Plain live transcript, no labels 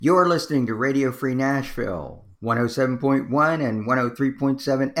You're listening to Radio Free Nashville, 107.1 and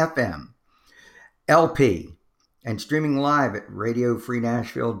 103.7 FM, LP, and streaming live at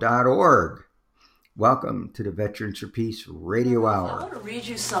radiofreenashville.org. Welcome to the Veterans for Peace Radio Hour. I want to read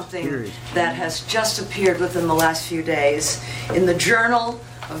you something that has just appeared within the last few days in the Journal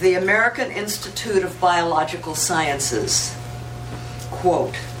of the American Institute of Biological Sciences.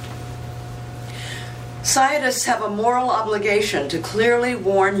 Quote, "Scientists have a moral obligation to clearly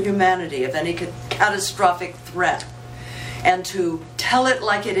warn humanity of any catastrophic threat and to tell it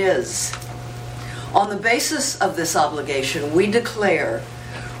like it is. On the basis of this obligation, we declare,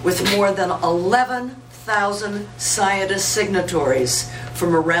 with more than 11,000 scientist signatories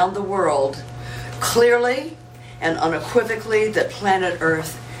from around the world, clearly and unequivocally that planet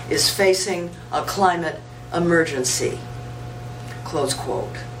Earth is facing a climate emergency." Close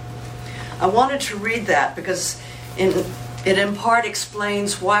quote. I wanted to read that because it in part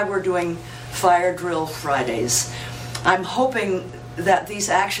explains why we're doing Fire Drill Fridays. I'm hoping that these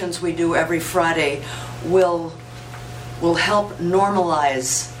actions we do every Friday will help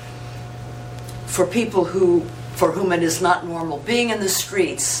normalize for people for whom it is not normal, being in the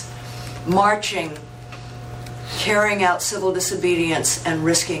streets, marching, carrying out civil disobedience, and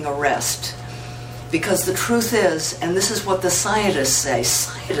risking arrest. Because the truth is, and this is what the scientists say,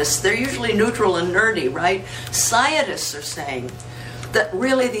 they're usually neutral and nerdy, right? Scientists are saying that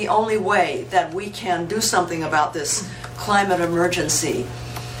really the only way that we can do something about this climate emergency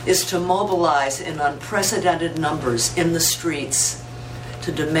is to mobilize in unprecedented numbers in the streets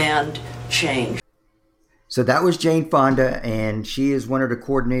to demand change. So that was Jane Fonda, and she is one of the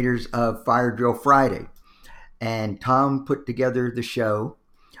coordinators of Fire Drill Friday. And Tom put together the show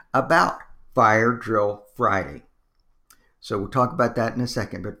about Fire Drill Friday. So we'll talk about that in a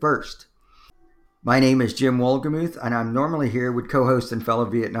second. But first, my name is Jim Wolgemuth, and I'm normally here with co-host and fellow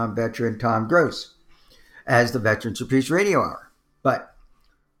Vietnam veteran Tom Gross as the Veterans for Peace Radio Hour. But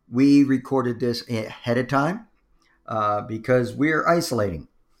we recorded this ahead of time because we're isolating.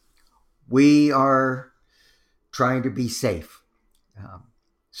 We are trying to be safe.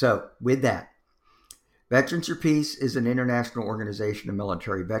 So with that, Veterans for Peace is an international organization of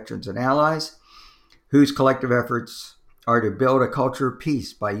military veterans and allies whose collective efforts are to build a culture of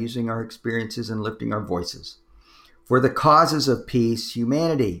peace by using our experiences and lifting our voices. For the causes of peace,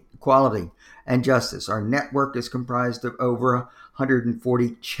 humanity, equality, and justice, our network is comprised of over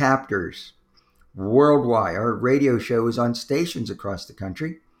 140 chapters worldwide. Our radio show is on stations across the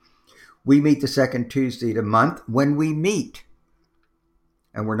country. We meet the second Tuesday of the month when we meet.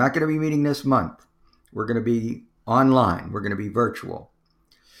 And we're not going to be meeting this month. We're going to be online. We're going to be virtual.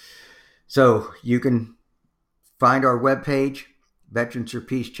 So you can find our webpage, Veterans for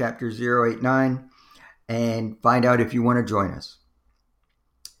Peace Chapter 089, and find out if you want to join us.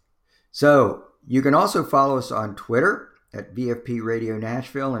 So you can also follow us on Twitter at VFP Radio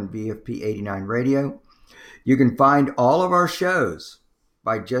Nashville and VFP 89 Radio. You can find all of our shows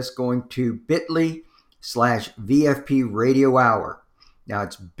by just going to bit.ly/VFP Radio Hour. Now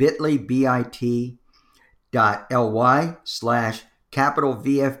it's bit.ly, bit.ly/capital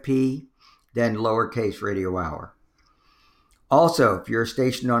VFP, then lowercase Radio Hour. Also, if you're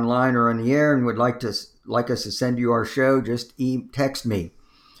stationed online or on the air and would like us to send you our show, just text me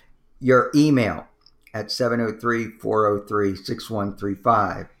your email at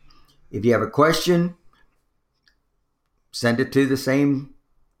 703-403-6135. If you have a question, send it to the same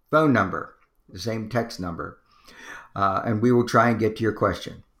phone number, the same text number, and we will try and get to your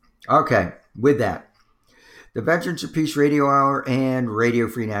question. Okay, with that, the Veterans for Peace Radio Hour and Radio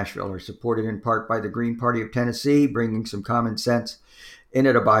Free Nashville are supported in part by the Green Party of Tennessee, bringing some common sense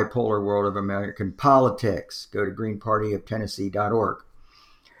into the bipolar world of American politics. Go to greenpartyoftennessee.org.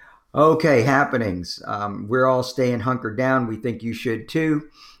 Okay, happenings. We're all staying hunkered down. We think you should too.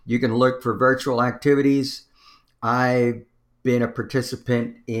 You can look for virtual activities. I've been a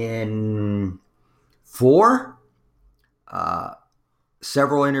participant in 4,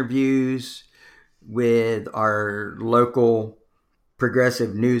 several interviews with our local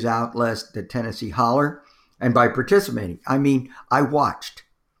progressive news outlets, the Tennessee Holler. And by participating, I mean, I watched.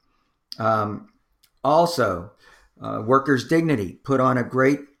 Also, Workers' Dignity put on a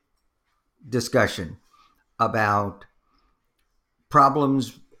great discussion about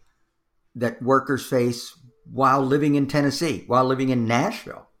problems that workers face while living in Tennessee, while living in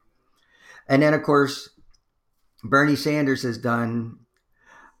Nashville. And then, of course, Bernie Sanders has done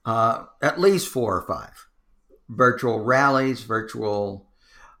at least 4 or 5 virtual rallies, virtual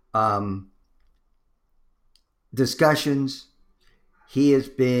discussions. He has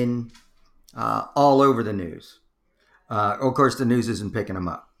been all over the news. Of course, the news isn't picking him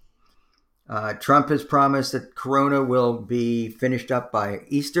up. Trump has promised that Corona will be finished up by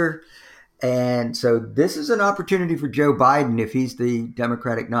Easter. And so this is an opportunity for Joe Biden, if he's the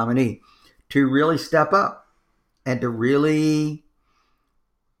Democratic nominee, to really step up and to really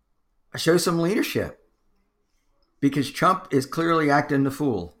show some leadership, because Trump is clearly acting the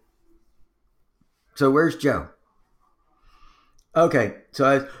fool. So where's Joe? Okay, so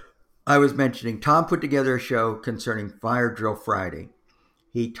as I was mentioning, Tom put together a show concerning Fire Drill Friday.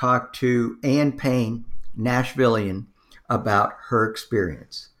 He talked to Ann Payne, Nashvilleian, about her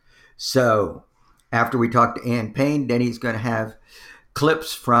experience. So after we talk to Ann Payne, then he's going to have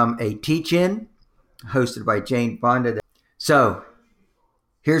clips from a teach-in hosted by Jane Fonda. So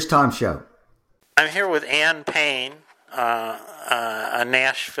here's Tom's show. I'm here with Ann Payne, a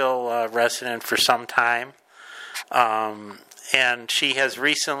Nashville resident for some time. And she has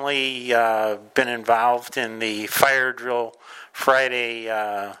recently been involved in the Fire Drill Friday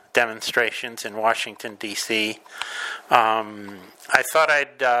demonstrations in Washington, D.C. I thought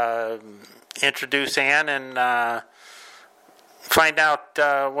I'd introduce Ann and find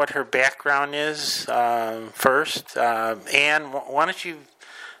out what her background is first. Ann, why don't you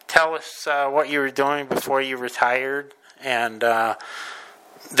tell us what you were doing before you retired, and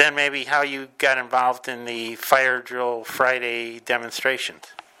then maybe how you got involved in the Fire Drill Friday demonstrations.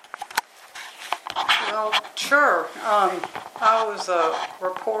 Well, sure. I was a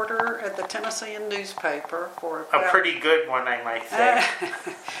reporter at the Tennessean newspaper for a pretty good one, I might say.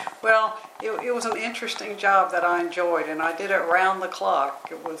 Well, it was an interesting job that I enjoyed, and I did it round the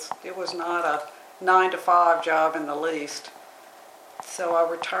clock. It was not a 9-to-5 job in the least. So I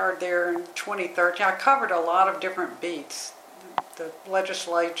retired there in 2013. I covered a lot of different beats: the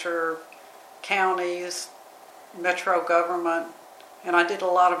legislature, counties, metro government, and I did a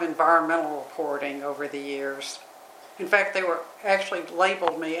lot of environmental reporting over the years. In fact, they were actually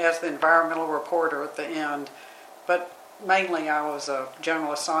labeled me as the environmental reporter at the end, but mainly I was a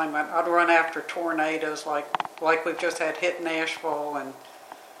general assignment. I'd run after tornadoes like we've just had hit Nashville and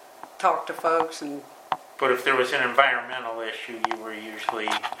talk to folks. But if there was an environmental issue, you were usually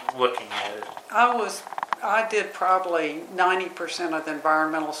looking at it. I did probably 90% of the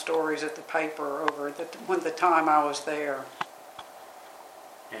environmental stories at the paper over the time I was there.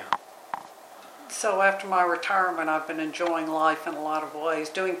 Yeah. So after my retirement, I've been enjoying life in a lot of ways,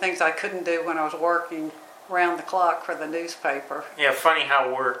 doing things I couldn't do when I was working round the clock for the newspaper. Yeah, funny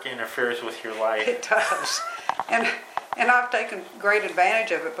how work interferes with your life. It does. And I've taken great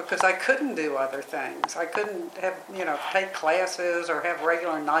advantage of it because I couldn't do other things. I couldn't have, take classes or have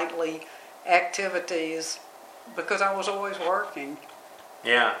regular nightly activities because I was always working.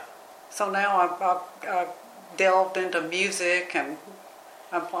 Yeah. So now I've delved into music, and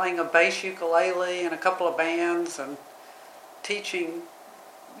I'm playing a bass ukulele in a couple of bands and teaching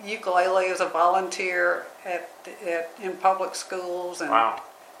ukulele as a volunteer in public schools, and wow.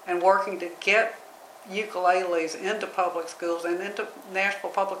 And working to get ukuleles into public schools and into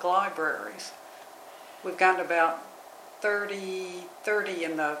Nashville public libraries. We've gotten about 30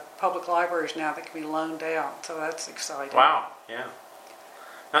 in the public libraries now that can be loaned out, so that's exciting. Wow, yeah.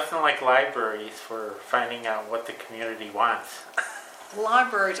 Nothing like libraries for finding out what the community wants.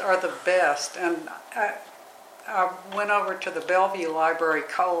 Libraries are the best, and I went over to the Bellevue Library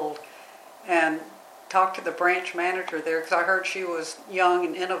cold and talked to the branch manager there because I heard she was young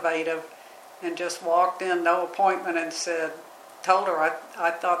and innovative, and just walked in, no appointment, and told her I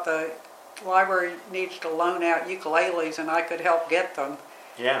thought the library needs to loan out ukuleles and I could help get them.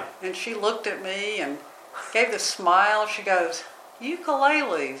 Yeah. And she looked at me and gave this smile. She goes,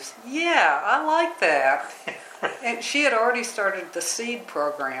 "Ukuleles? Yeah, I like that." And she had already started the seed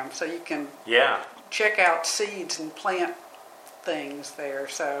program, so you can check out seeds and plant things there.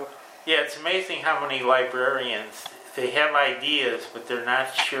 So yeah, it's amazing how many librarians, they have ideas, but they're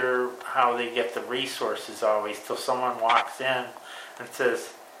not sure how they get the resources always till someone walks in and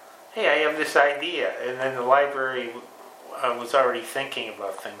says, "Hey, I have this idea." And then the library was already thinking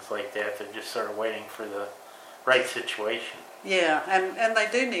about things like that. They're just sort of waiting for the right situation. yeah, and they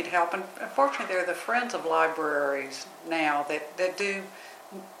do need help. And unfortunately, they're the Friends of Libraries now that do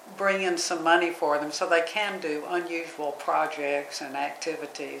bring in some money for them so they can do unusual projects and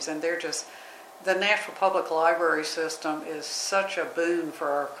activities. And they're just, the Nashville Public Library system is such a boon for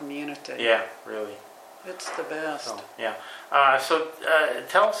our community. Yeah, really. It's the best. So, yeah. So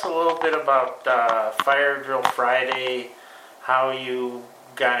tell us a little bit about Fire Drill Friday, how you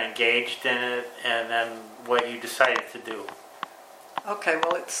got engaged in it, and then what you decided to do. Okay,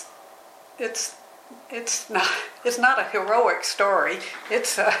 well, it's not a heroic story.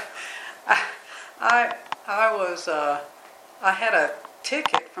 I had a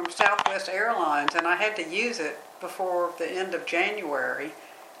ticket from Southwest Airlines, and I had to use it before the end of January.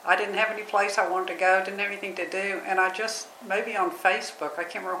 I didn't have any place I wanted to go, didn't have anything to do, and I just, maybe on Facebook, I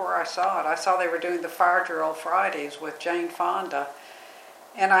can't remember where I saw it. I saw they were doing the Fire Drill Fridays with Jane Fonda,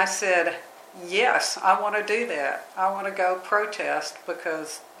 and I said, yes, I want to do that. I want to go protest,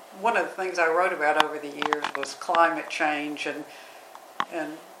 because one of the things I wrote about over the years was climate change, and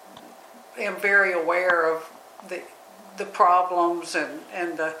am very aware of the problems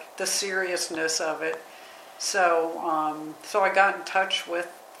and the seriousness of it. So so I got in touch with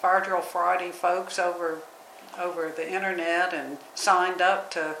Fire Drill Friday folks over the internet and signed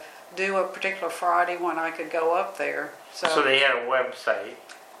up to do a particular Friday when I could go up there. So they had a website.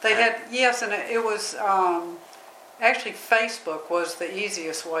 They had, yes, and it was actually Facebook was the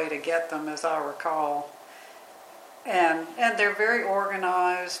easiest way to get them, as I recall. And they're very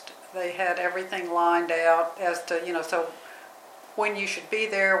organized. They had everything lined out as to, so when you should be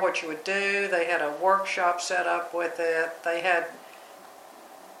there, what you would do. They had a workshop set up with it.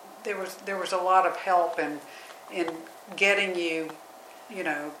 There was a lot of help in getting you,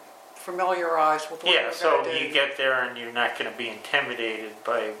 familiarized with what you're going to do. Yeah, so you get there and you're not going to be intimidated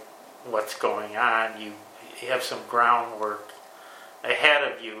by what's going on. You have some groundwork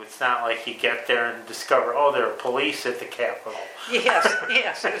ahead of you. It's not like you get there and discover, there are police at the Capitol.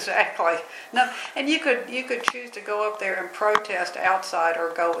 Yes, exactly. No, and you could choose to go up there and protest outside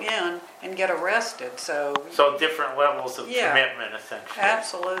or go in and get arrested. So different levels of commitment, essentially.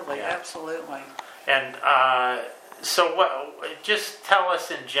 Absolutely. And so what? Just tell us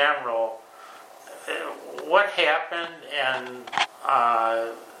in general what happened, and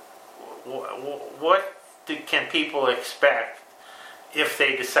what can people expect if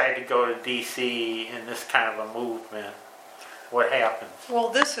they decide to go to D.C. in this kind of a movement? What happens? Well,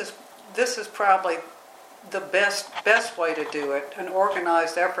 this is probably the best way to do it, an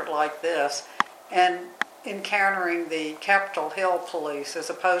organized effort like this, and encountering the Capitol Hill police as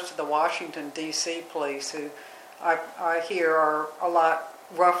opposed to the Washington, D.C. police, who I hear are a lot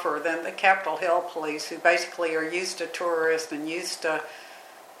rougher than the Capitol Hill police, who basically are used to tourists and used to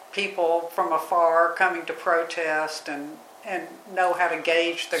people from afar coming to protest and know how to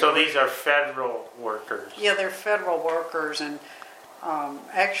gauge the So these are federal workers? Yeah, they're federal workers, and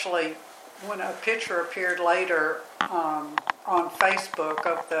actually when a picture appeared later on Facebook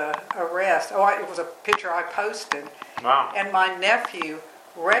of the arrest, it was a picture I posted. Wow. And my nephew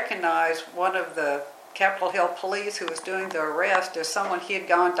recognized one of the Capitol Hill police who was doing the arrest as someone he had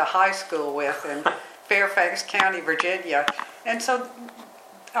gone to high school with in Fairfax County, Virginia. And so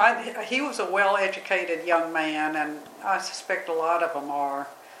he was a well-educated young man, and I suspect a lot of them are.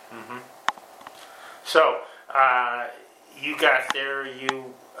 Mm-hmm. So, you got there,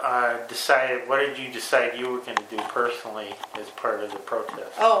 you decided, what did you decide you were going to do personally as part of the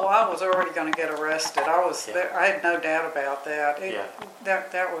protest? Oh, I was already going to get arrested. I had no doubt about that.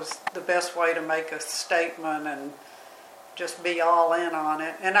 That was the best way to make a statement and just be all in on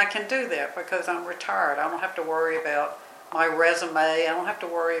it. And I can do that because I'm retired. I don't have to worry about my resume. I don't have to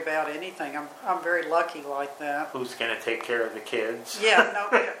worry about anything. I'm very lucky like that. Who's going to take care of the kids?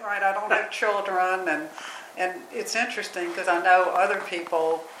 Right. I don't have children, and it's interesting because I know other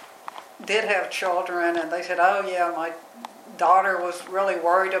people did have children, and they said, my daughter was really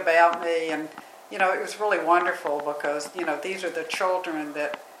worried about me, and it was really wonderful because these are the children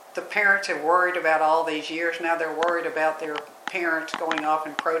that the parents have worried about all these years. Now they're worried about their parents going off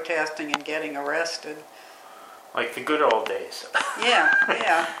and protesting and getting arrested. Like the good old days. Yeah.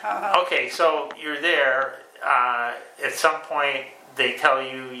 Uh-huh. Okay, so you're there. At some point, they tell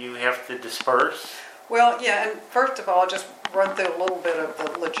you have to disperse? Well, and first of all, just run through a little bit of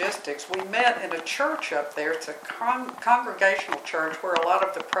the logistics. We met in a church up there. It's a congregational church where a lot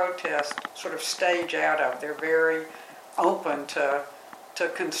of the protests sort of stage out of. They're very open to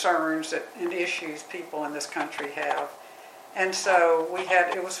concerns and issues people in this country have. And so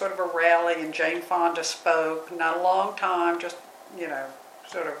it was sort of a rally, and Jane Fonda spoke, not a long time, just,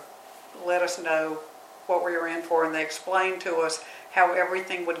 sort of let us know what we were in for, and they explained to us how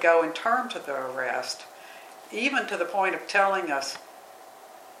everything would go in terms of the arrest, even to the point of telling us,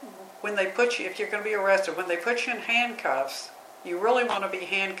 when they put you, if you're going to be arrested, when they put you in handcuffs, you really want to be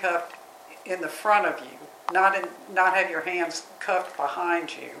handcuffed in the front of you, not have your hands cuffed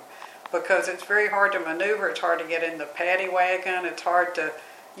behind you. Because it's very hard to maneuver, it's hard to get in the paddy wagon,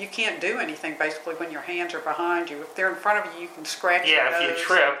 you can't do anything basically when your hands are behind you. If they're in front of you, you can scratch your nose. Yeah, if you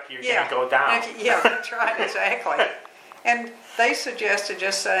trip, you're going to go down. That's right, exactly. And they suggested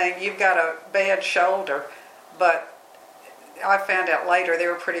just saying, you've got a bad shoulder, but I found out later they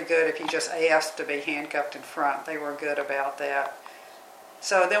were pretty good if you just asked to be handcuffed in front. They were good about that.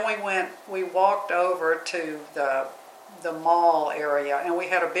 So then we walked over to the mall area, and we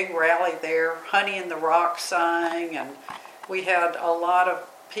had a big rally there. Honey in the Rock sang, and we had a lot of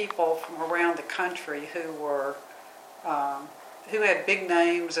people from around the country who had big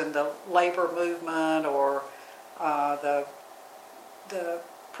names in the labor movement, or the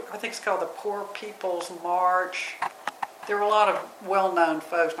I think it's called the Poor People's March. There were a lot of well-known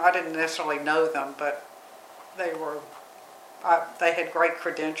folks. I didn't necessarily know them, but they had great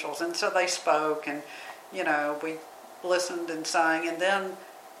credentials, and so they spoke, and we listened and sang, and then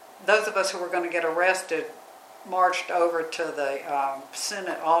those of us who were going to get arrested marched over to the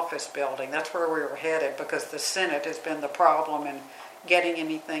Senate office building. That's where we were headed, because the Senate has been the problem in getting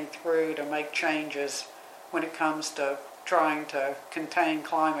anything through to make changes when it comes to trying to contain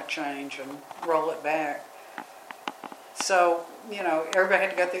climate change and roll it back. So, everybody had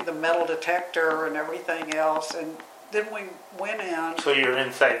to go through the metal detector and everything else, and then we went in. So you're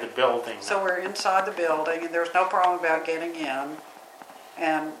inside the building now. So we're inside the building, and there's no problem about getting in.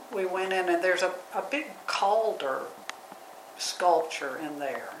 And we went in, and there's a big Calder sculpture in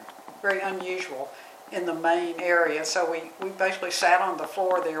there, very unusual, in the main area. So we basically sat on the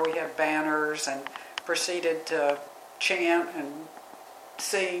floor there. We had banners and proceeded to chant and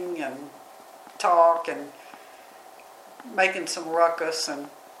sing and talk and making some ruckus. And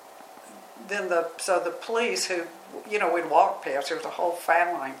then the police who, we'd walk past, there was a whole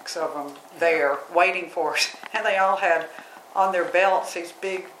phalanx of them there waiting for us, and they all had on their belts these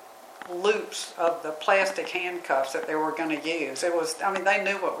big loops of the plastic handcuffs that they were going to use. They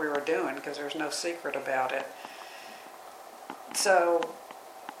knew what we were doing, because there's no secret about it. So,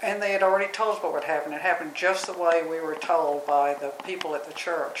 and they had already told us what would happen. It happened just the way we were told by the people at the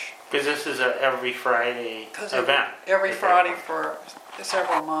church. Because this is a every Friday event. Every Friday for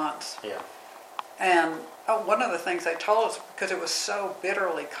several months. Yeah. And one of the things they told us, because it was so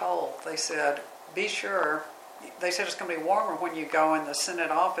bitterly cold, they said, be sure. They said it's going to be warmer when you go in the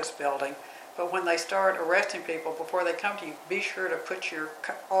Senate office building, but when they start arresting people, before they come to you, be sure to put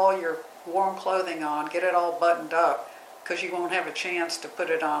all your warm clothing on, get it all buttoned up, because you won't have a chance to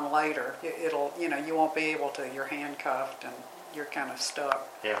put it on later. You won't be able to. You're handcuffed and you're kind of stuck.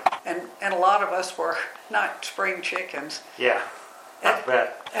 Yeah. And a lot of us were not spring chickens. Yeah. I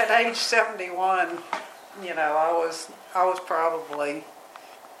bet. At age 71, I was probably.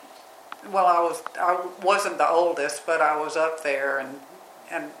 Well, I wasn't the oldest, but I was up there, and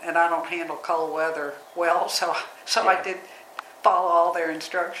I don't handle cold weather well, so yeah. I did follow all their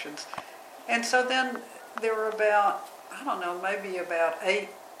instructions. And so then there were maybe about 8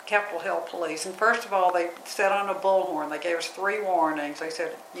 Capitol Hill police. And first of all, they set on a bullhorn. They gave us 3 warnings. They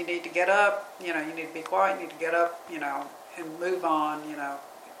said, you need to get up, you need to be quiet, you need to get up, and move on,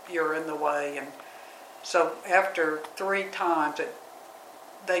 you're in the way. And so after 3 times,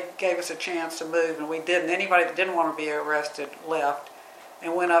 they gave us a chance to move, and we did. And anybody that didn't want to be arrested left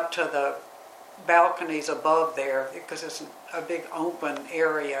and went up to the balconies above there, because it's a big open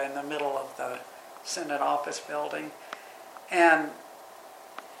area in the middle of the Senate office building. And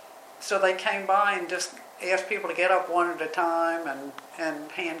so they came by and just asked people to get up one at a time,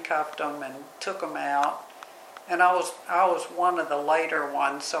 and handcuffed them and took them out. And I was one of the later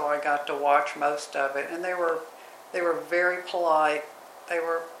ones, so I got to watch most of it. And they were very polite. They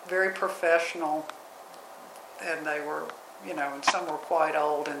were very professional, and they were, and some were quite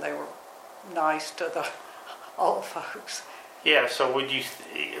old, and they were nice to the old folks. Yeah, so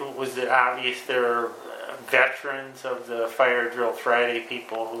was it obvious there are veterans of the Fire Drill Friday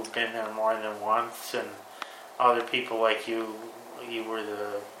people who've been there more than once, and other people like you were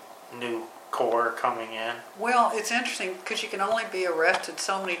the new corps coming in? Well, it's interesting, because you can only be arrested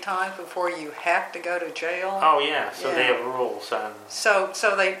so many times before you have to go to jail. Oh yeah, so they have rules on. So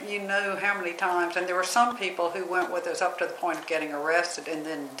you know how many times, and there were some people who went with us up to the point of getting arrested and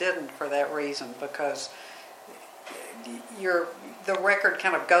then didn't for that reason, because the record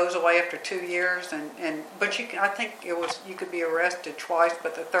kind of goes away after 2 years, but I think you could be arrested twice,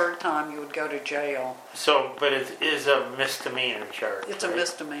 but the third time you would go to jail. So, but it is a misdemeanor charge. It's right? A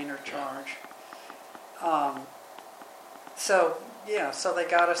misdemeanor charge. So they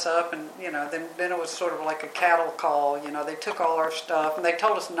got us up, and then it was sort of like a cattle call. They took all our stuff, and they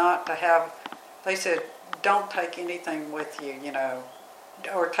told us not to have. They said, don't take anything with you,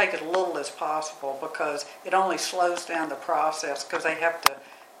 or take as little as possible, because it only slows down the process, because they have to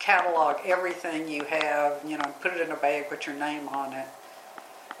catalog everything you have, put it in a bag, put your name on it.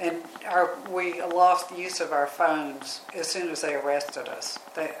 And we lost the use of our phones as soon as they arrested us.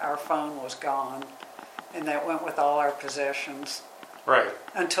 Our phone was gone, and that went with all our possessions. Right.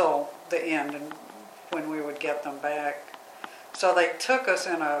 Until the end, and when we would get them back. So they took us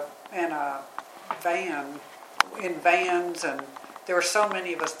in a vans, and there were so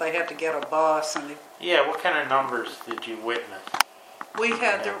many of us they had to get a bus, and Yeah, what kind of numbers did you witness? we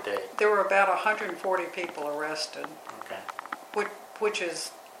had that day? there were about 140 people arrested, Okay. which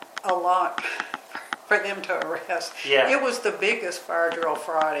is a lot for them to arrest. Yeah. It was the biggest Fire Drill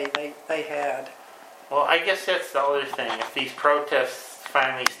Friday they had. Well, I guess that's the other thing. If these protests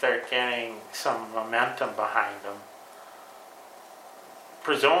finally start getting some momentum behind them,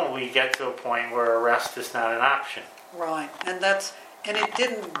 presumably we get to a point where arrest is not an option. Right, and it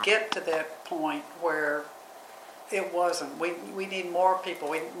didn't get to that point where it wasn't. We need more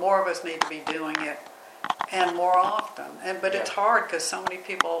people. More of us need to be doing it, and more often. But it's hard because so many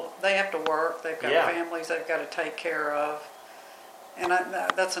people, they have to work. They've got families they've got to take care of, and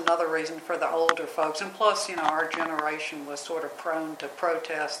that's another reason for the older folks. And plus, our generation was sort of prone to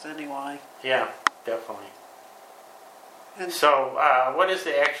protest anyway. Yeah, definitely. And so, what is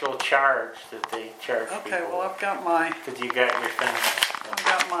the actual charge that they charge people? Okay, well, I've got my... Because you got your thing. I've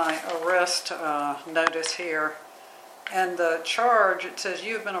got my arrest notice here. And the charge, it says,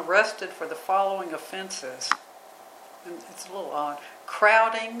 you have been arrested for the following offenses. And it's a little odd.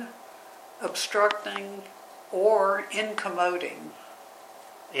 Crowding, obstructing, or incommoding.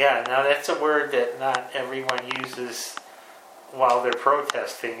 Yeah, now that's a word that not everyone uses while they're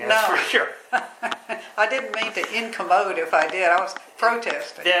protesting, that's for sure. I didn't mean to incommode if I did. I was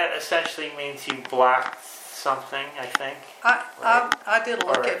protesting. That essentially means you blocked something, I think. I did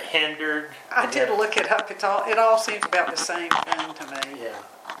look or at hindered. I did look it up. It all seems about the same thing to me. Yeah.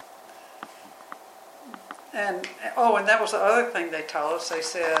 And that was the other thing they told us. They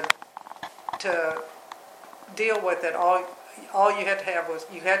said to deal with it, all you had to have was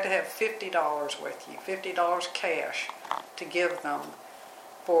you had to have $50 with you, $50 cash to give them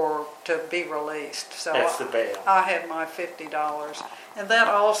to be released. So that's the bail. I had my $50, and that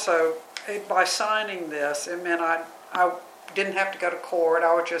also, by signing this, it meant I didn't have to go to court.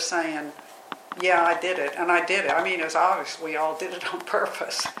 I was just saying, yeah, I did it, and I did it. I mean, it's obvious we all did it on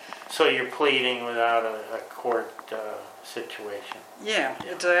purpose. So you're pleading without a court situation. Yeah,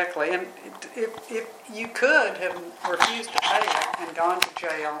 exactly. And if you could have refused to pay it and gone to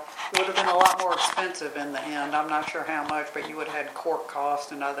jail, it would have been a lot more expensive in the end. I'm not sure how much, but you would have had court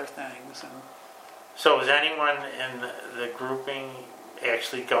costs and other things. And so is anyone in the grouping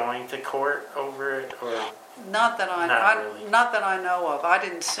actually going to court over it, or not that I know of. I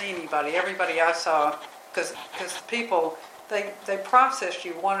didn't see anybody. Everybody I saw, because people. They processed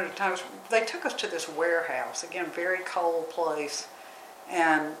you one at a time. They took us to this warehouse, again, very cold place,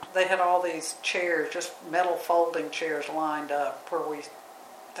 and they had all these chairs, just metal folding chairs lined up where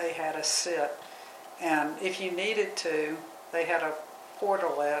they had us sit. And if you needed to, they had a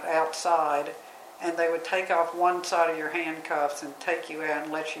portalet outside, and they would take off one side of your handcuffs and take you out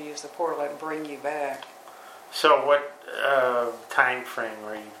and let you use the portalet and bring you back. So what time frame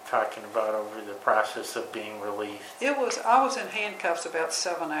were you talking about over the process of being released? I was in handcuffs about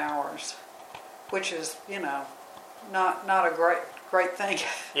 7 hours, which is, not a great thing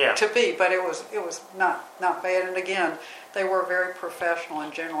to be, but it was not bad. And again, they were very professional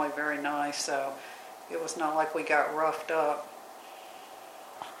and generally very nice, so it was not like we got roughed up.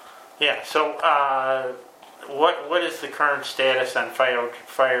 Yeah. So what is the current status on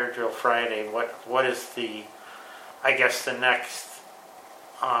Fire Drill Friday? What is the next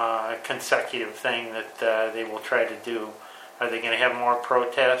consecutive thing that they will try to do? Are they going to have more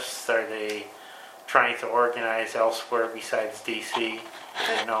protests? Are they trying to organize elsewhere besides D.C.?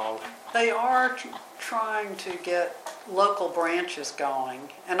 They are trying to get local branches going,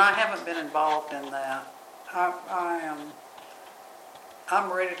 and I haven't been involved in that. I'm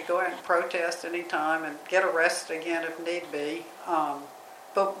ready to go out and protest anytime and get arrested again if need be.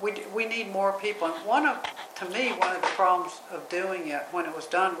 But we need more people. And one of the problems of doing it when it was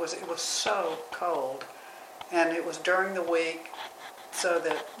done was it was so cold. And it was during the week so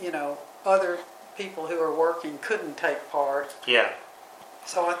that, other people who are working couldn't take part. Yeah.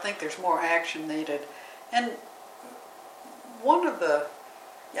 So I think there's more action needed. And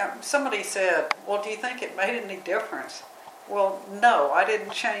somebody said, well, do you think it made any difference? Well, no, I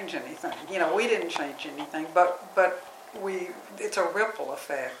didn't change anything. We didn't change anything, but it's a ripple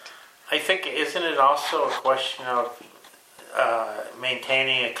effect. I think, isn't it also a question of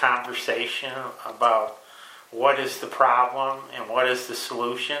maintaining a conversation about what is the problem and what is the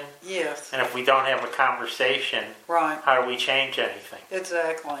solution? Yes. And if we don't have a conversation, right, how do we change anything?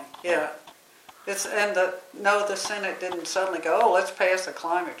 Exactly. Yeah. The Senate didn't suddenly go, oh, let's pass a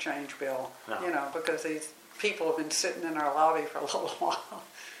climate change bill. No. Because these people have been sitting in our lobby for a little while.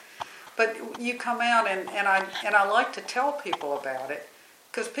 but you come out and I like to tell people about it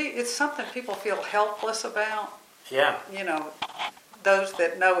because it's something people feel helpless about. Yeah. You know, those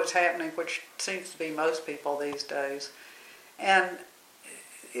that know it's happening, which seems to be most people these days, and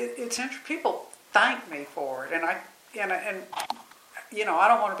it's interesting. People thank me for it, and you know, I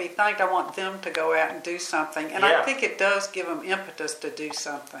don't want to be thanked. I want them to go out and do something, and I think it does give them impetus to do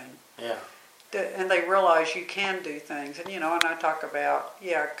something. Yeah. And they realize you can do things, and you know, and I talk about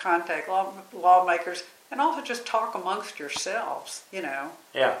contact lawmakers, and also just talk amongst yourselves, you know,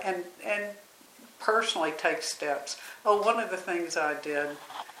 and personally take steps. Oh, one of the things I did,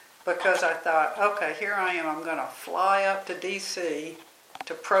 because I thought, okay, here I am, I'm going to fly up to D.C.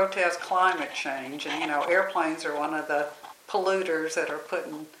 to protest climate change, and you know, airplanes are one of the polluters that are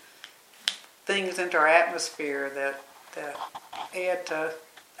putting things into our atmosphere that add to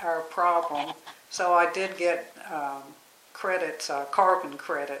our problem. So I did get credits, carbon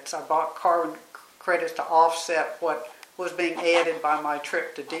credits. I bought carbon credits to offset what was being added by my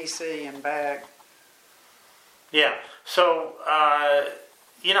trip to D.C. and back. Yeah. So,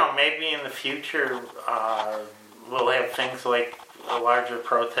 you know, maybe in the future we'll have things like a larger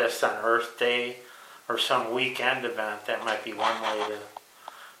protest on Earth Day or some weekend event. That might be one way to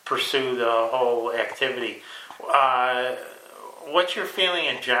pursue the whole activity. What's your feeling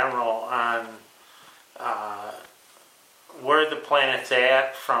in general on where the planet's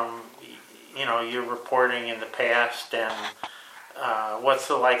at from, you know, your reporting in the past, and what's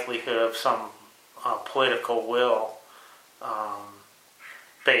the likelihood of some political will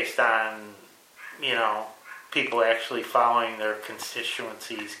based on, you know, people actually following their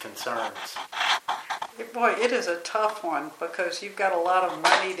constituencies' concerns? Boy, it is a tough one because you've got a lot of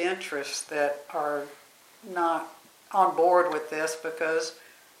moneyed interests that are not on board with this because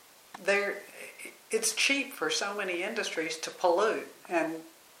it's cheap for so many industries to pollute, and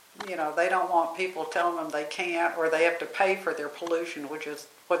you know, they don't want people telling them they can't, or they have to pay for their pollution, which is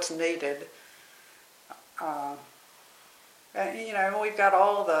what's needed. And, you know, we've got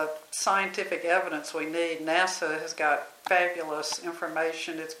all the scientific evidence we need. NASA has got fabulous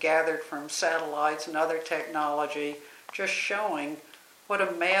information it's gathered from satellites and other technology, just showing what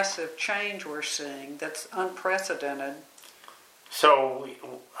a massive change we're seeing that's unprecedented. So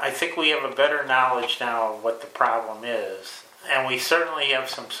I think we have a better knowledge now of what the problem is, and we certainly have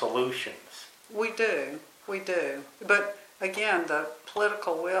some solutions. We do. But again, the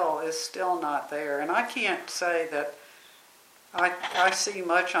political will is still not there, and I can't say that I see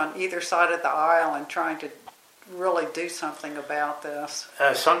much on either side of the aisle in trying to really do something about this.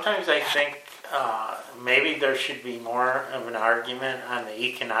 Sometimes I think maybe there should be more of an argument on the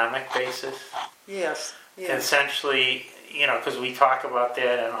economic basis. Yes. Essentially, you know, because we talk about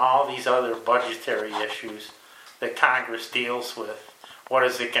that and all these other budgetary issues that Congress deals with. What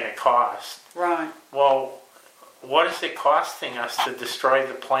is it going to cost? Right. Well, what is it costing us to destroy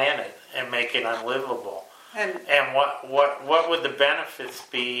the planet and make it unlivable? And what would the benefits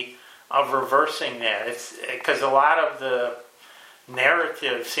be of reversing that? It's because a lot of the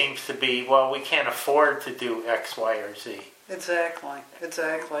narrative seems to be, well, we can't afford to do X, Y, or Z. Exactly.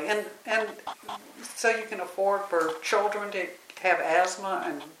 And so you can afford for children to have asthma,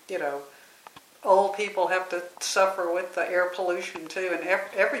 and you know, old people have to suffer with the air pollution too, and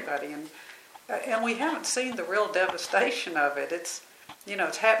everybody, and we haven't seen the real devastation of it. It's, you know,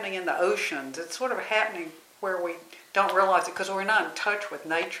 it's happening in the oceans. It's sort of happening where we don't realize it because we're not in touch with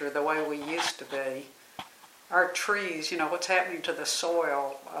nature the way we used to be. Our trees, you know, what's happening to the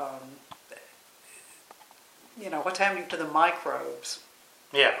soil, you know, what's happening to the microbes.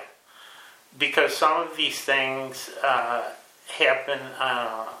 Yeah, because some of these things happen on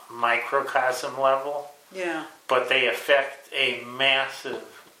a microcosm level. Yeah. But they affect a massive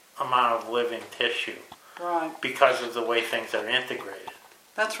amount of living tissue. Right. Because of the way things are integrated.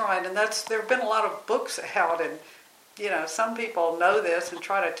 That's right, and there have been a lot of books out, and you know, some people know this and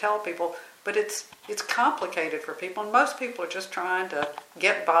try to tell people, but it's complicated for people, and most people are just trying to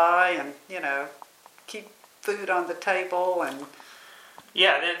get by and, you know, keep food on the table. And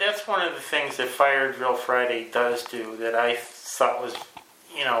yeah, that's one of the things that Fire Drill Friday does do that I thought was,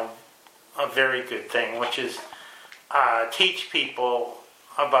 you know, a very good thing, which is teach people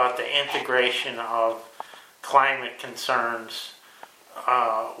about the integration of climate concerns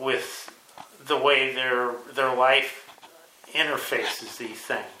with the way their life interfaces these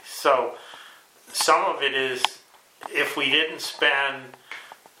things. So some of it is, if we didn't spend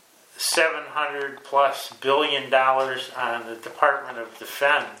 $700+ billion on the Department of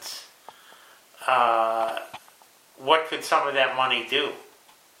Defense, what could some of that money do?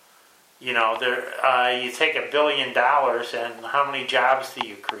 You know, you take $1 billion, and how many jobs do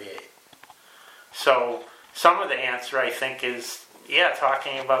you create? So some of the answer, I think, is,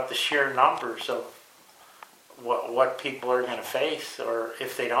 talking about the sheer numbers of what people are going to face, or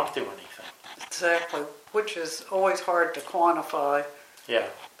if they don't do anything. Exactly, which is always hard to quantify. Yeah.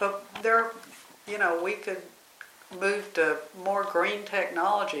 But we could move to more green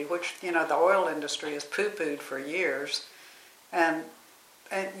technology, which, the oil industry has poo-pooed for years. And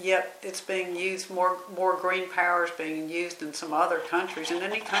yet it's being used, more green power is being used in some other countries. And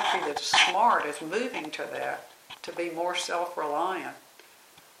any country that's smart is moving to that, to be more self-reliant.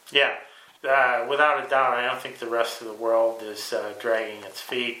 Yeah. Without a doubt, I don't think the rest of the world is dragging its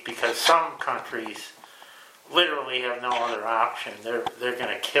feet, because some countries literally have no other option. They're going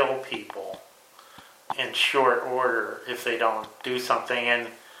to kill people in short order if they don't do something. And,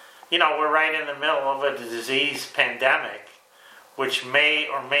 we're right in the middle of a disease pandemic, which may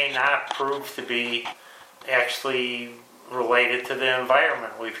or may not prove to be actually related to the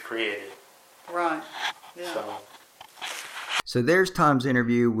environment we've created. Right. Yeah. So there's Tom's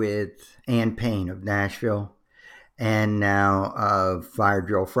interview with Ann Payne of Nashville, and now of Fire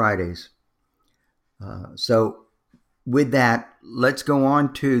Drill Fridays. So with that, let's go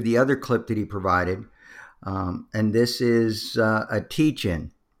on to the other clip that he provided. And this is a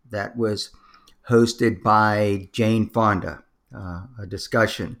teach-in that was hosted by Jane Fonda, a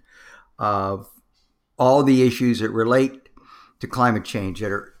discussion of all the issues that relate to climate change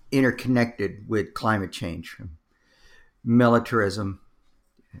that are interconnected with climate change. Militarism,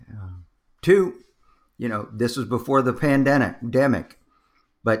 to, this was before the pandemic,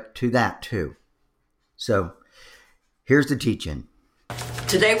 but to that too. So here's the teach-in.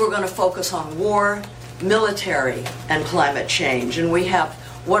 Today we're going to focus on war, military, and climate change. And we have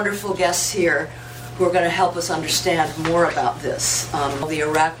wonderful guests here who are going to help us understand more about this. The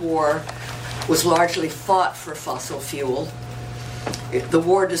Iraq War was largely fought for fossil fuel. The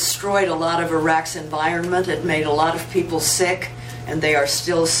war destroyed a lot of Iraq's environment. It made a lot of people sick, and they are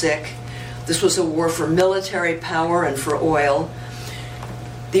still sick. This was a war for military power and for oil.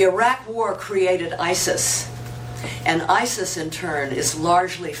 The Iraq War created ISIS, and ISIS in turn is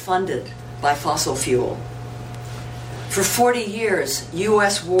largely funded by fossil fuel. For 40 years,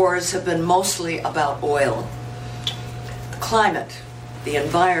 U.S. wars have been mostly about oil. The climate, the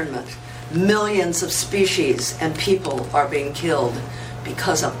environment, millions of species and people are being killed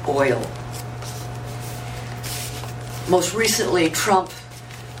because of oil. Most recently, Trump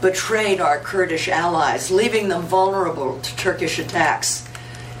betrayed our Kurdish allies, leaving them vulnerable to Turkish attacks,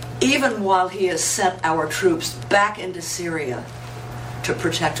 even while he has sent our troops back into Syria to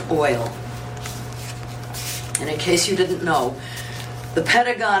protect oil. And in case you didn't know, the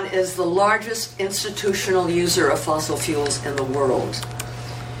Pentagon is the largest institutional user of fossil fuels in the world.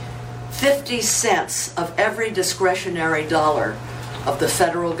 50 cents of every discretionary dollar of the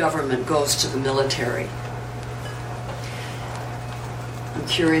federal government goes to the military. I'm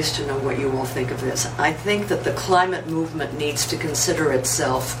curious to know what you all think of this. I think that the climate movement needs to consider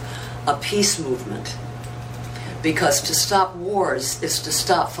itself a peace movement, because to stop wars is to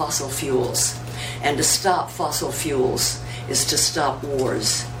stop fossil fuels, and to stop fossil fuels is to stop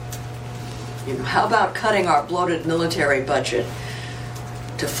wars. How about cutting our bloated military budget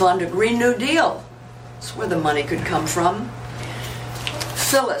to fund a Green New Deal? That's where the money could come from.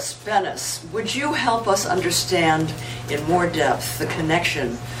 Phyllis Bennis, would you help us understand in more depth the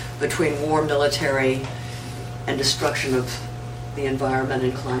connection between war, military, and destruction of the environment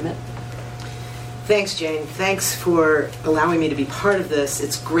and climate? Thanks, Jane. Thanks for allowing me to be part of this.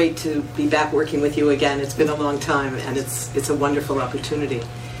 It's great to be back working with you again. It's been a long time, and it's a wonderful opportunity.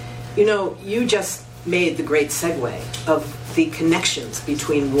 You just made the great segue of the connections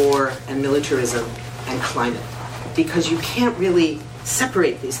between war and militarism and climate, because you can't really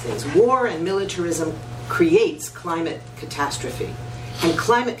separate these things. War and militarism creates climate catastrophe, and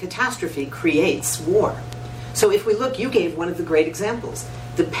climate catastrophe creates war. So if we look, you gave one of the great examples.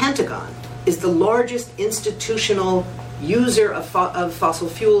 The Pentagon is the largest institutional user of fossil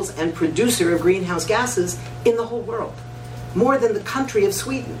fuels and producer of greenhouse gases in the whole world, more than the country of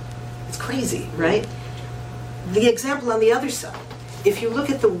Sweden. It's crazy, right? The example on the other side, if you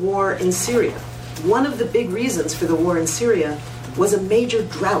look at the war in Syria, one of the big reasons for the war in Syria was a major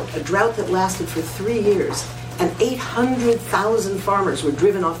drought, a drought that lasted for 3 years, and 800,000 farmers were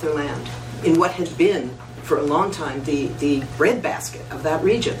driven off their land in what had been, for a long time, the breadbasket of that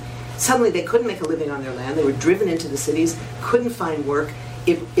region. Suddenly they couldn't make a living on their land. They were driven into the cities, couldn't find work.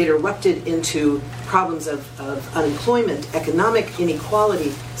 It erupted into problems of unemployment, economic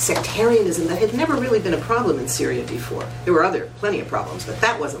inequality, sectarianism that had never really been a problem in Syria before. There were plenty of problems, but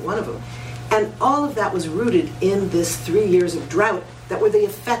that wasn't one of them. And all of that was rooted in this 3 years of drought that were the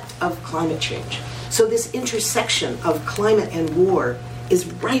effect of climate change. So this intersection of climate and war is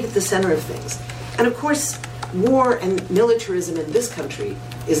right at the center of things. And of course, war and militarism in this country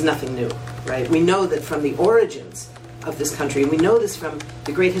is nothing new, right? We know that from the origins of this country, and we know this from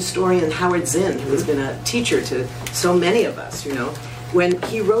the great historian Howard Zinn, who has been a teacher to so many of us, when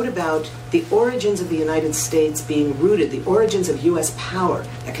he wrote about the origins of the United States being rooted, the origins of U.S. power,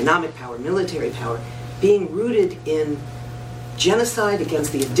 economic power, military power, being rooted in genocide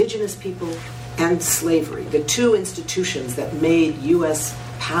against the indigenous people and slavery, the two institutions that made U.S.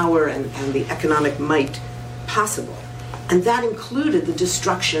 power and the economic might possible. And that included the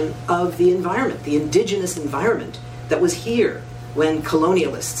destruction of the environment, the indigenous environment that was here when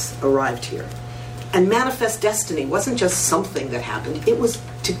colonialists arrived here. And Manifest Destiny wasn't just something that happened, it was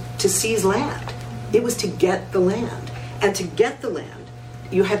to seize land. It was to get the land. And to get the land,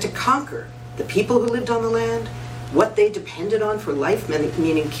 you had to conquer the people who lived on the land, what they depended on for life,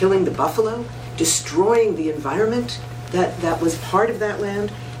 meaning killing the buffalo, destroying the environment that was part of that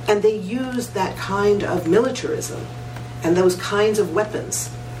land. And they used that kind of militarism and those kinds of weapons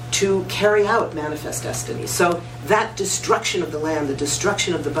to carry out Manifest Destiny. So that destruction of the land, the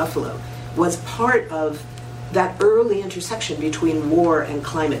destruction of the buffalo, was part of that early intersection between war and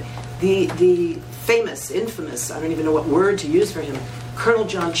climate. The famous, infamous, I don't even know what word to use for him, Colonel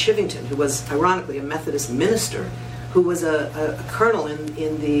John Chivington, who was ironically a Methodist minister, who was a colonel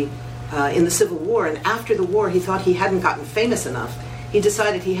in the Civil War, and after the war he thought he hadn't gotten famous enough. He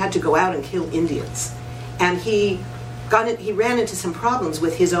decided he had to go out and kill Indians. And he ran into some problems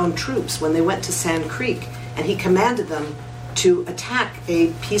with his own troops when they went to Sand Creek, and he commanded them to attack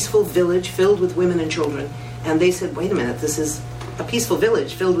a peaceful village filled with women and children. And they said, wait a minute, this is a peaceful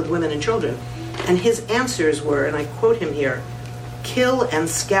village filled with women and children. And his answers were, and I quote him here, "Kill and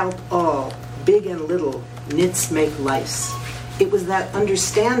scalp all, big and little, nits make lice." It was that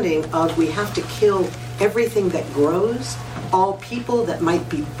understanding of we have to kill everything that grows, all people that might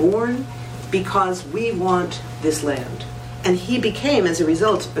be born, because we want this land. And he became, as a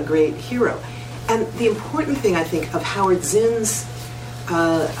result, a great hero. And the important thing, I think, of Howard Zinn's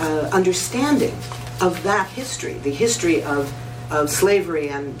understanding of that history, the history of slavery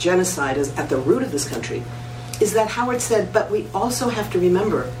and genocide as at the root of this country, is that Howard said, but we also have to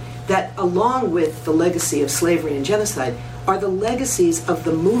remember that along with the legacy of slavery and genocide are the legacies of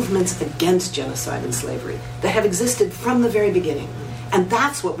the movements against genocide and slavery that have existed from the very beginning. And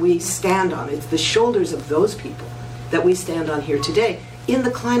that's what we stand on. It's the shoulders of those people that we stand on here today in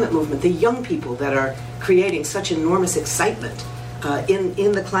the climate movement, the young people that are creating such enormous excitement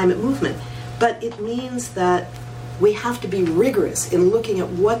in the climate movement. But it means that we have to be rigorous in looking at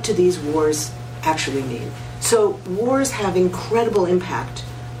what do these wars actually mean. So wars have incredible impact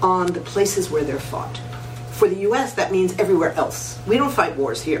on the places where they're fought. For the U.S., that means everywhere else. We don't fight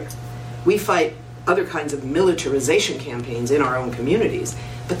wars here. We fight other kinds of militarization campaigns in our own communities.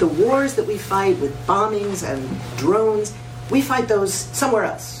 But the wars that we fight with bombings and drones, we fight those somewhere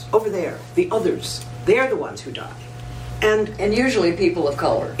else, over there, the others. They're the ones who die. And usually people of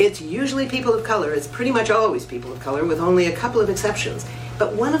color. It's usually people of color. It's pretty much always people of color, with only a couple of exceptions.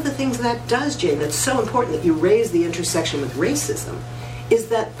 But one of the things that does, Jane, that's so important that you raise the intersection with racism, is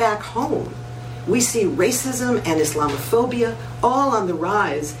that back home, we see racism and Islamophobia all on the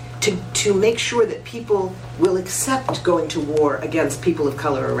rise to make sure that people will accept going to war against people of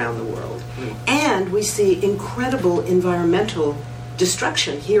color around the world. And we see incredible environmental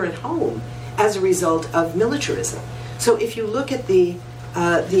destruction here at home as a result of militarism. So if you look at the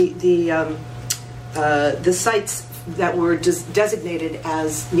sites that were designated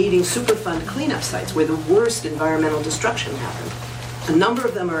as needing Superfund cleanup sites, where the worst environmental destruction happened, a number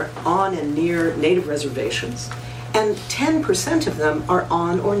of them are on and near native reservations, and 10% of them are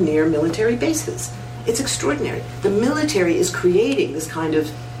on or near military bases. It's extraordinary. The military is creating this kind of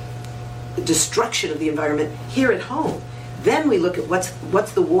destruction of the environment here at home. Then we look at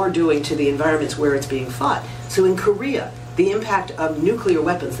what's the war doing to the environments where it's being fought. So in Korea, the impact of nuclear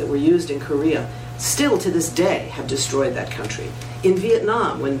weapons that were used in Korea still to this day have destroyed that country. In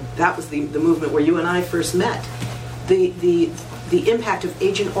Vietnam, when that was the movement where you and I first met, the impact of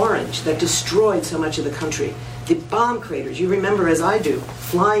Agent Orange that destroyed so much of the country. The bomb craters, you remember as I do,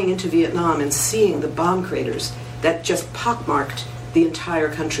 flying into Vietnam and seeing the bomb craters that just pockmarked the entire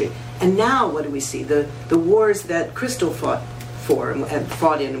country. And now what do we see? The wars that Crystal fought for and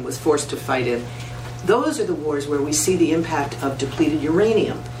fought in and was forced to fight in, those are the wars where we see the impact of depleted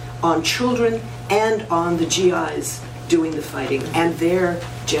uranium on children and on the GIs doing the fighting and their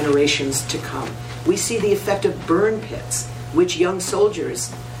generations to come. We see the effect of burn pits, which young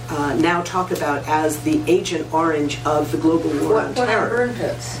soldiers now talk about as the Agent Orange of the global war on What terror. are burn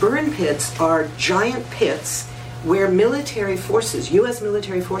pits? Burn pits are giant pits where military forces, U.S.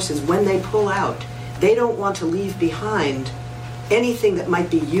 military forces, when they pull out, they don't want to leave behind anything that might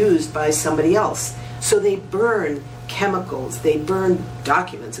be used by somebody else. So they burn chemicals, they burn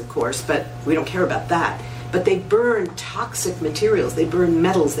documents, of course, but we don't care about that. But they burn toxic materials, they burn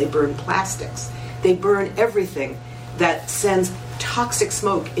metals, they burn plastics, they burn everything that sends toxic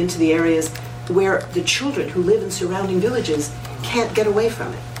smoke into the areas where the children who live in surrounding villages can't get away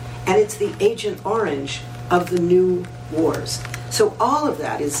from it. And it's the Agent Orange of the new wars. So all of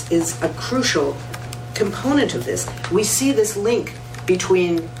that is a crucial component of this. We see this link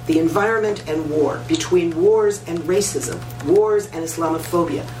between the environment and war, between wars and racism, wars and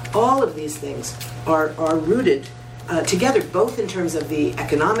Islamophobia. All of these things are rooted together, both in terms of the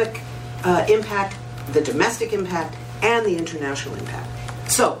economic impact, the domestic impact, and the international impact.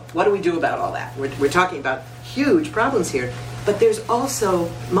 So, what do we do about all that? We're talking about huge problems here, but there's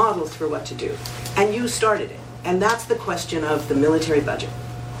also models for what to do. And you started it, and that's the question of the military budget.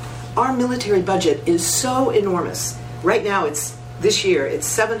 Our military budget is so enormous. Right now, this year, it's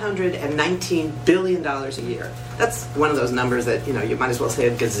 $719 billion a year. That's one of those numbers that, you might as well say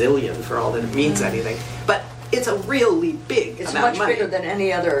a gazillion for all that it means anything. But it's a really big It's amount much of money. bigger than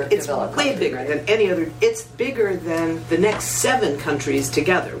any other It's developed way country, bigger right? than any other. It's bigger than the next 7 countries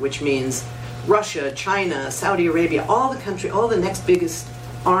together, which means Russia, China, Saudi Arabia, all the next biggest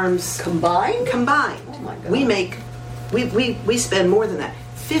arms Combined? combined. Oh my God. We spend more than that.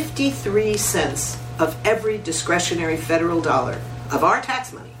 53 cents of every discretionary federal dollar of our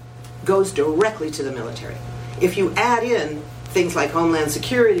tax money goes directly to the military. If you add in things like Homeland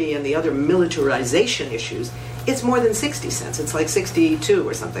Security and the other militarization issues, it's more than 60 cents. It's like 62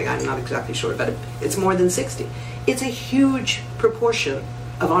 or something. I'm not exactly sure, but it's more than 60. It's a huge proportion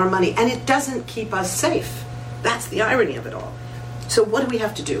of our money, and it doesn't keep us safe. That's the irony of it all. So what do we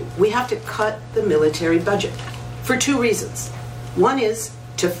have to do? We have to cut the military budget for 2 reasons. One is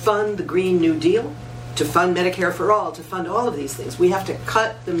to fund the Green New Deal, to fund Medicare for All, to fund all of these things. We have to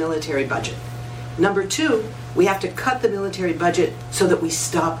cut the military budget. Number 2, we have to cut the military budget so that we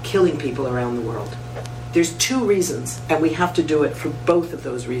stop killing people around the world. There's 2 reasons, and we have to do it for both of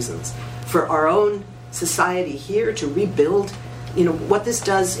those reasons. For our own society here to rebuild, what this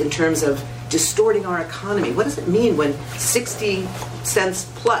does in terms of distorting our economy. What does it mean when 60 cents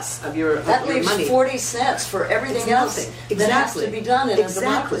plus of your That your leaves money 40 cents for everything It's else nothing. that has to be done in a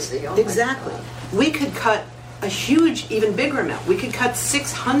democracy. Oh my Exactly. God. We could cut a huge, even bigger amount. We could cut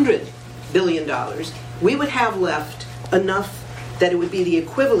 $600 billion. We would have left enough that it would be the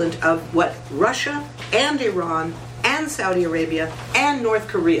equivalent of what Russia and Iran and Saudi Arabia and North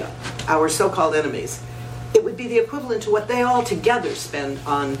Korea, our so-called enemies, it would be the equivalent to what they all together spend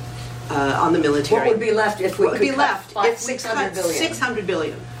on the military. What would be left if we What would could be cut left like if we 600 cut billion? $600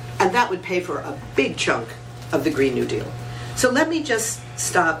 billion, and that would pay for a big chunk of the Green New Deal. So let me just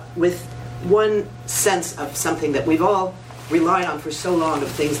stop with one sense of something that we've all relied on for so long, of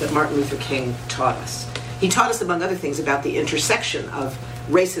things that Martin Luther King taught us. He taught us, among other things, about the intersection of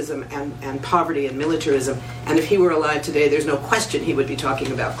racism and poverty and militarism, and if he were alive today, there's no question he would be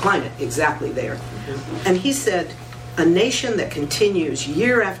talking about climate exactly there. And he said, a nation that continues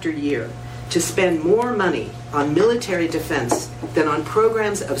year after year to spend more money on military defense than on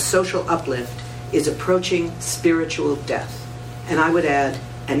programs of social uplift is approaching spiritual death. And I would add,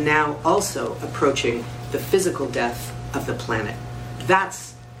 and now also approaching the physical death of the planet.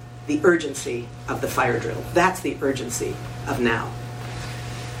 That's the urgency of the fire drill. That's the urgency of now.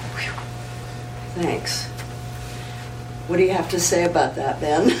 Thanks. What do you have to say about that,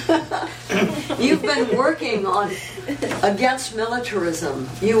 Ben? You've been working on against militarism,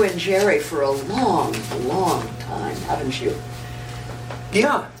 you and Jerry, for a long, long time, haven't you?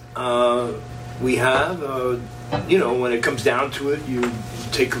 Yeah, we have. When it comes down to it, you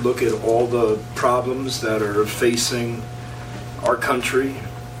take a look at all the problems that are facing our country.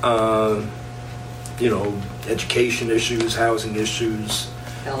 Education issues, housing issues,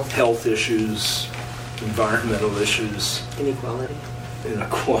 health issues, environmental issues, Inequality.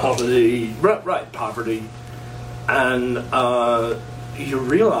 right, poverty. And you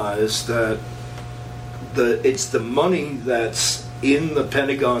realize that it's the money that's in the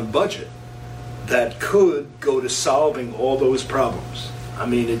Pentagon budget that could go to solving all those problems. I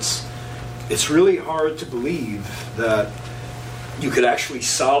mean, it's really hard to believe that you could actually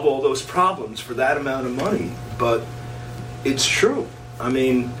solve all those problems for that amount of money, but it's true. I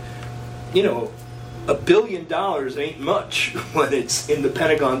mean, $1 billion ain't much when it's in the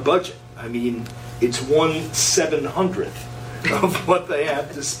Pentagon budget. I mean, it's 1/700th of what they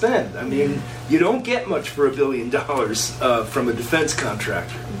have to spend. I mean, you don't get much for $1 billion from a defense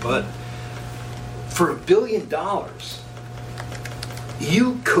contractor, but for $1 billion,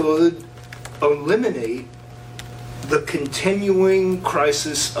 you could eliminate the continuing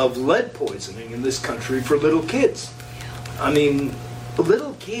crisis of lead poisoning in this country for little kids. I mean,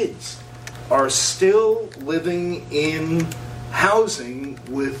 little kids are still living in housing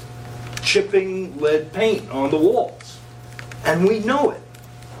with chipping lead paint on the walls. And we know it.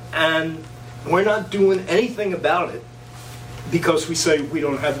 And we're not doing anything about it because we say we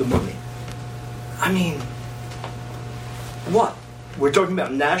don't have the money. I mean, what? We're talking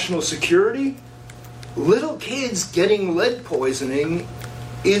about national security? Little kids getting lead poisoning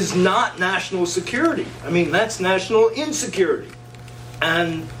is not national security. I mean, that's national insecurity.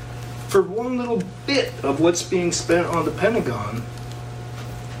 And for one little bit of what's being spent on the Pentagon,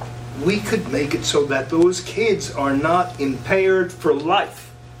 we could make it so that those kids are not impaired for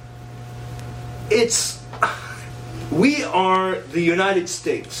life. We are the United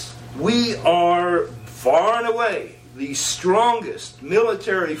States. We are far and away the strongest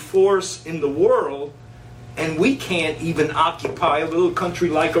military force in the world, and we can't even occupy a little country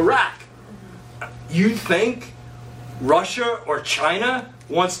like Iraq. You think Russia or China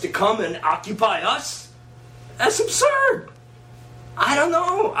wants to come and occupy us? That's absurd. I don't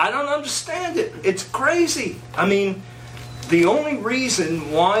know. I don't understand it. It's crazy. I mean, the only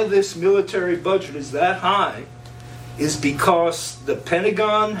reason why this military budget is that high is because the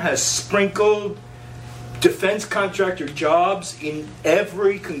Pentagon has sprinkled defense contractor jobs in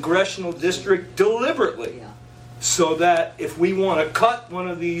every congressional district deliberately, so that if we want to cut one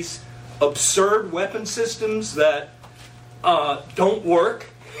of these absurd weapon systems that don't work,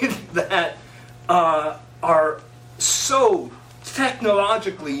 that are so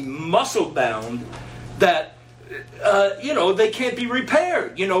technologically muscle-bound that they can't be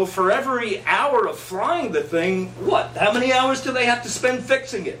repaired. For every hour of flying the thing, how many hours do they have to spend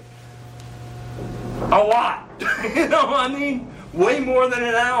fixing it? A lot. I mean, way more than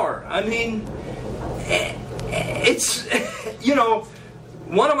an hour. I mean, it's,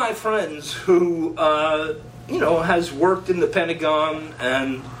 one of my friends who, has worked in the Pentagon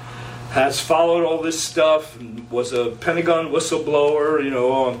and has followed all this stuff and was a Pentagon whistleblower,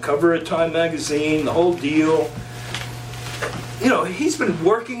 on cover of Time magazine, the whole deal. He's been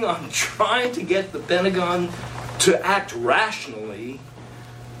working on trying to get the Pentagon to act rationally,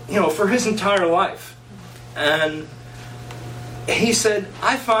 for his entire life. And he said,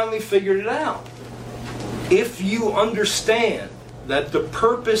 I finally figured it out. If you understand that the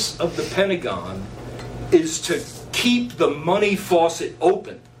purpose of the Pentagon is to keep the money faucet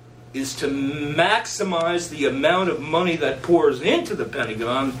open, is to maximize the amount of money that pours into the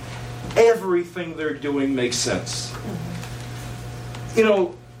Pentagon, everything they're doing makes sense.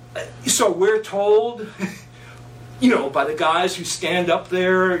 So we're told, by the guys who stand up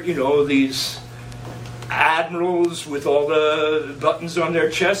there, these admirals with all the buttons on their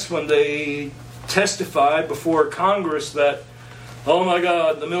chests when they testify before Congress that, oh my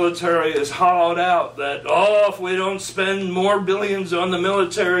God, the military is hollowed out, that, if we don't spend more billions on the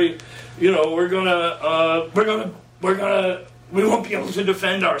military, we won't be able to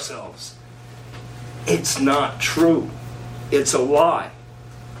defend ourselves. It's not true. It's a lie.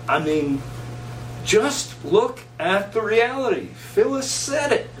 I mean, just look at the reality. Phyllis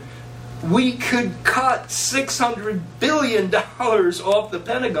said it. We could cut $600 billion off the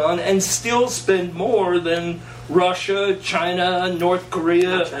Pentagon and still spend more than Russia, China, North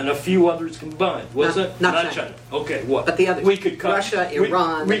Korea, and a few others combined. Was it? Not China. Okay, what? But the others. We could cut Russia,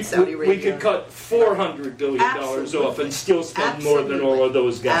 Iran, and Saudi Arabia. We could cut $400 billion off and still spend more than all of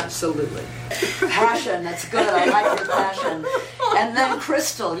those guys. Absolutely. Passion, that's good. I like your passion. And then,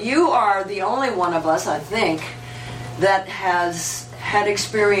 Crystal, you are the only one of us, I think, that has had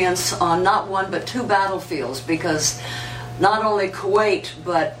experience on not one but two battlefields, because not only Kuwait,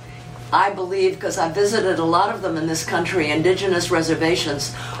 but I believe, because I visited a lot of them in this country, indigenous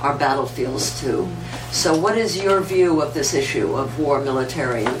reservations are battlefields too. So what is your view of this issue of war,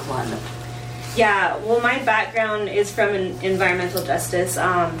 military, and climate? Yeah, well, my background is from environmental justice.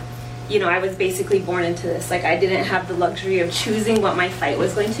 I was basically born into this. Like, I didn't have the luxury of choosing what my fight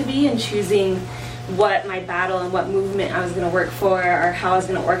was going to be and choosing what my battle and what movement I was going to work for or how I was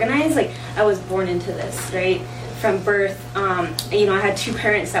going to organize. Like, I was born into this, right? From birth. I had two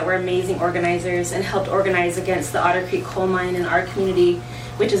parents that were amazing organizers and helped organize against the Otter Creek coal mine in our community,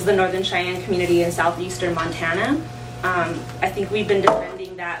 which is the Northern Cheyenne community in southeastern Montana. I think we've been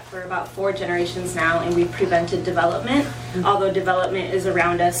defending at for about 4 generations now, and we've prevented development. Although development is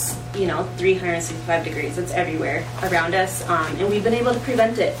around us, 365 degrees. It's everywhere around us, and we've been able to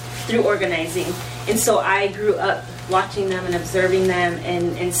prevent it through organizing. And so I grew up watching them and observing them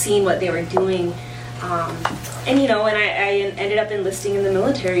and seeing what they were doing. And I ended up enlisting in the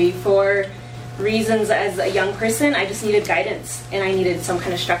military for reasons. As a young person, I just needed guidance and I needed some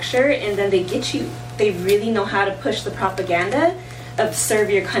kind of structure, and then they get you. They really know how to push the propaganda of serve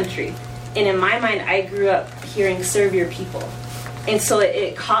your country. And in my mind, I grew up hearing serve your people. And so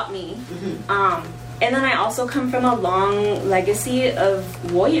it caught me. And then I also come from a long legacy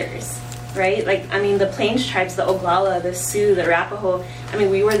of warriors, right? The Plains tribes, the Oglala, the Sioux, the Arapaho.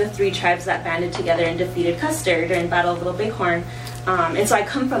 We were the 3 tribes that banded together and defeated Custer during Battle of Little Bighorn. And so I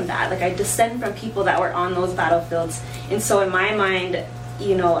come from that. I descend from people that were on those battlefields. And so in my mind,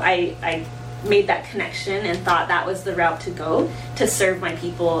 I made that connection and thought that was the route to go to serve my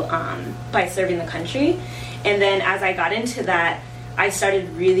people by serving the country. And then as I got into that, I started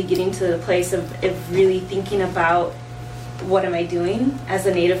really getting to the place of really thinking about, what am I doing as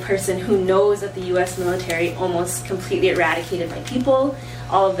a Native person who knows that the U.S. military almost completely eradicated my people?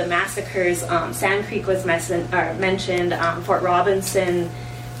 All of the massacres, Sand Creek was mentioned, Fort Robinson,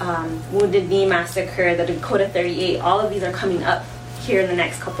 Wounded Knee Massacre, the Dakota 38, all of these are coming up here in the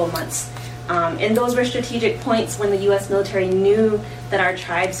next couple months. And those were strategic points when the U.S. military knew that our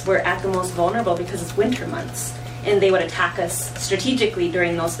tribes were at the most vulnerable because it's winter months, and they would attack us strategically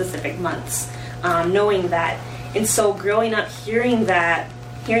during those specific months, knowing that. And so growing up hearing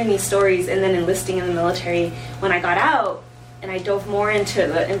these stories and then enlisting in the military, when I got out and I dove more into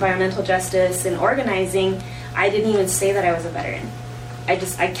the environmental justice and organizing, I didn't even say that I was a veteran. I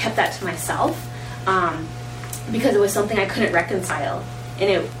kept that to myself because it was something I couldn't reconcile.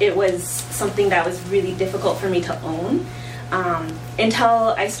 And it was something that was really difficult for me to own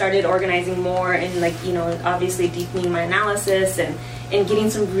until I started organizing more and obviously deepening my analysis and getting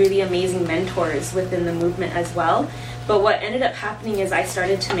some really amazing mentors within the movement as well. But what ended up happening is I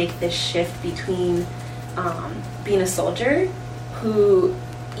started to make this shift between being a soldier who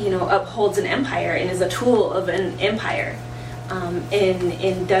upholds an empire and is a tool of an empire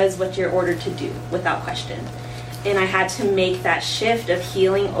and does what you're ordered to do without question. And I had to make that shift of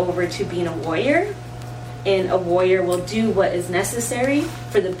healing over to being a warrior. And a warrior will do what is necessary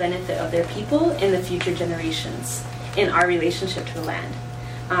for the benefit of their people and the future generations in our relationship to the land.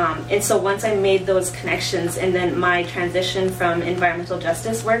 And so once I made those connections, and then my transition from environmental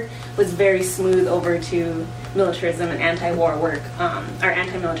justice work was very smooth over to militarism and anti-war work, or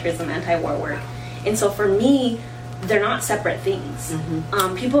anti-militarism, anti-war work. And so for me, they're not separate things.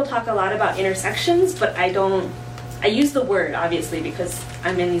 People talk a lot about intersections, but I use the word obviously because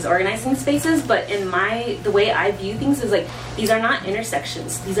I'm in these organizing spaces, but in the way I view things is these are not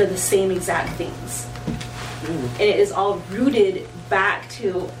intersections, these are the same exact things. And it is all rooted back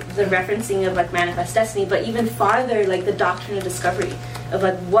to the referencing of Manifest Destiny, but even farther the doctrine of discovery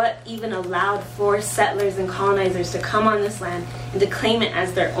of what even allowed for settlers and colonizers to come on this land and to claim it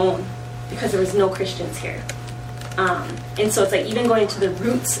as their own because there was no Christians here. And so it's even going to the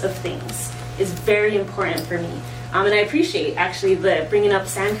roots of things is very important for me. And I appreciate actually the bringing up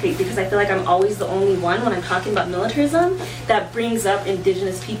Sand Creek because I feel like I'm always the only one when I'm talking about militarism that brings up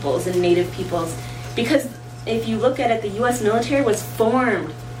indigenous peoples and Native peoples, because if you look at it, the U.S. military was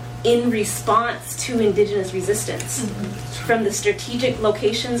formed in response to indigenous resistance. From the strategic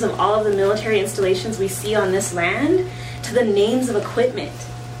locations of all of the military installations we see on this land to the names of equipment.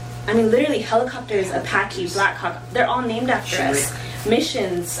 Literally helicopters, Apache, Black Hawk, they're all named after us.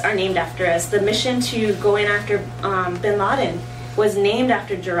 Missions are named after us. The mission to go in after Bin Laden was named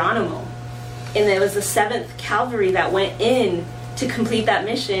after Geronimo. And it was the 7th Cavalry that went in to complete that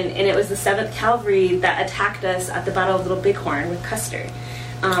mission, and it was the 7th Cavalry that attacked us at the Battle of Little Bighorn with Custer.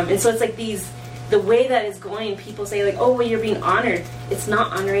 And so it's the way that is going, people say oh, well, you're being honored. It's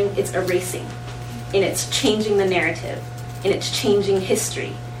not honoring, it's erasing. And it's changing the narrative. And it's changing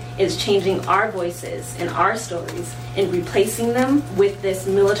history. It's changing our voices and our stories and replacing them with this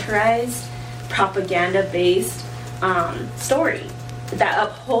militarized, propaganda-based story that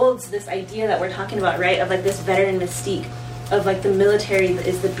upholds this idea that we're talking about, right? Of this veteran mystique, of the military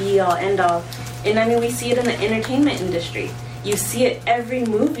is the be-all, end-all. And we see it in the entertainment industry. You see it every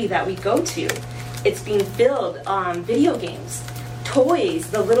movie that we go to. It's being filled on video games, toys,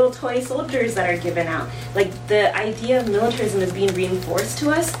 the little toy soldiers that are given out. The idea of militarism is being reinforced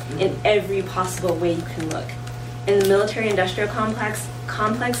to us in every possible way you can look. And the military-industrial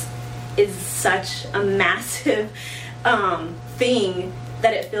complex is such a massive thing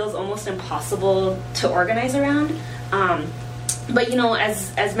that it feels almost impossible to organize around. But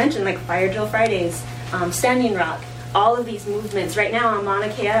as mentioned, like Fire Drill Fridays, Standing Rock, all of these movements. Right now on Mauna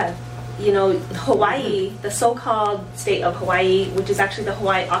Kea, Hawaii, the so-called state of Hawaii, which is actually the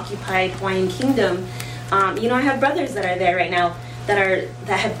occupied Hawaiian Kingdom. I have brothers that are there right now that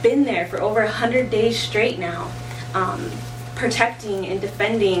have been there for over 100 days straight now, protecting and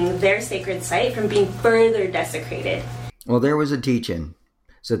defending their sacred site from being further desecrated. Well, there was a teach-in.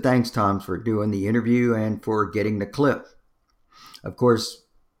 So thanks, Tom, for doing the interview and for getting the clip. Of course,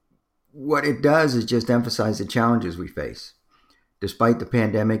 what it does is just emphasize the challenges we face. Despite the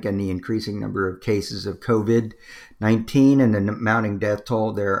pandemic and the increasing number of cases of COVID-19 and the mounting death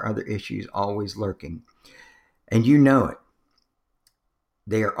toll, there are other issues always lurking. And you know it.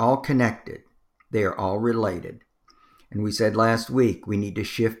 They are all connected. They are all related. And we said last week, we need to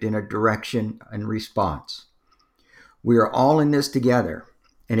shift in a direction and response. We are all in this together.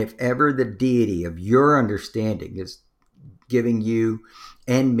 And if ever the deity of your understanding is giving you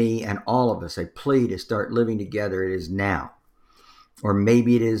and me and all of us a plea to start living together, it is now. Or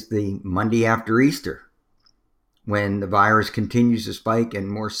maybe it is the Monday after Easter, when the virus continues to spike and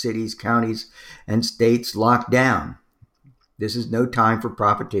more cities, counties, and states lock down. This is no time for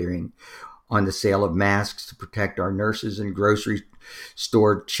profiteering on the sale of masks to protect our nurses and grocery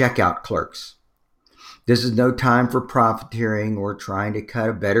store checkout clerks. This is no time for profiteering or trying to cut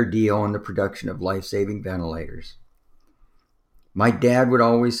a better deal on the production of life-saving ventilators. My dad would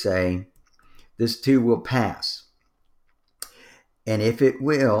always say, this too will pass. And if it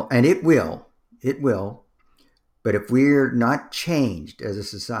will, and it will, but if we're not changed as a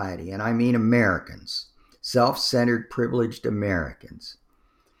society, and I mean Americans, self-centered, privileged Americans,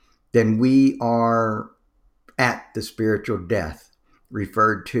 then we are at the spiritual death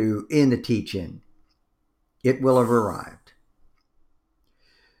referred to in the teach-in. It will have arrived.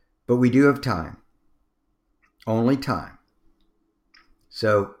 But we do have time. Only time.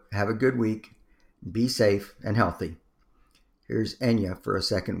 So have a good week. Be safe and healthy. Here's Enya for a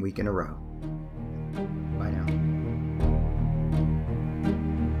second week in a row.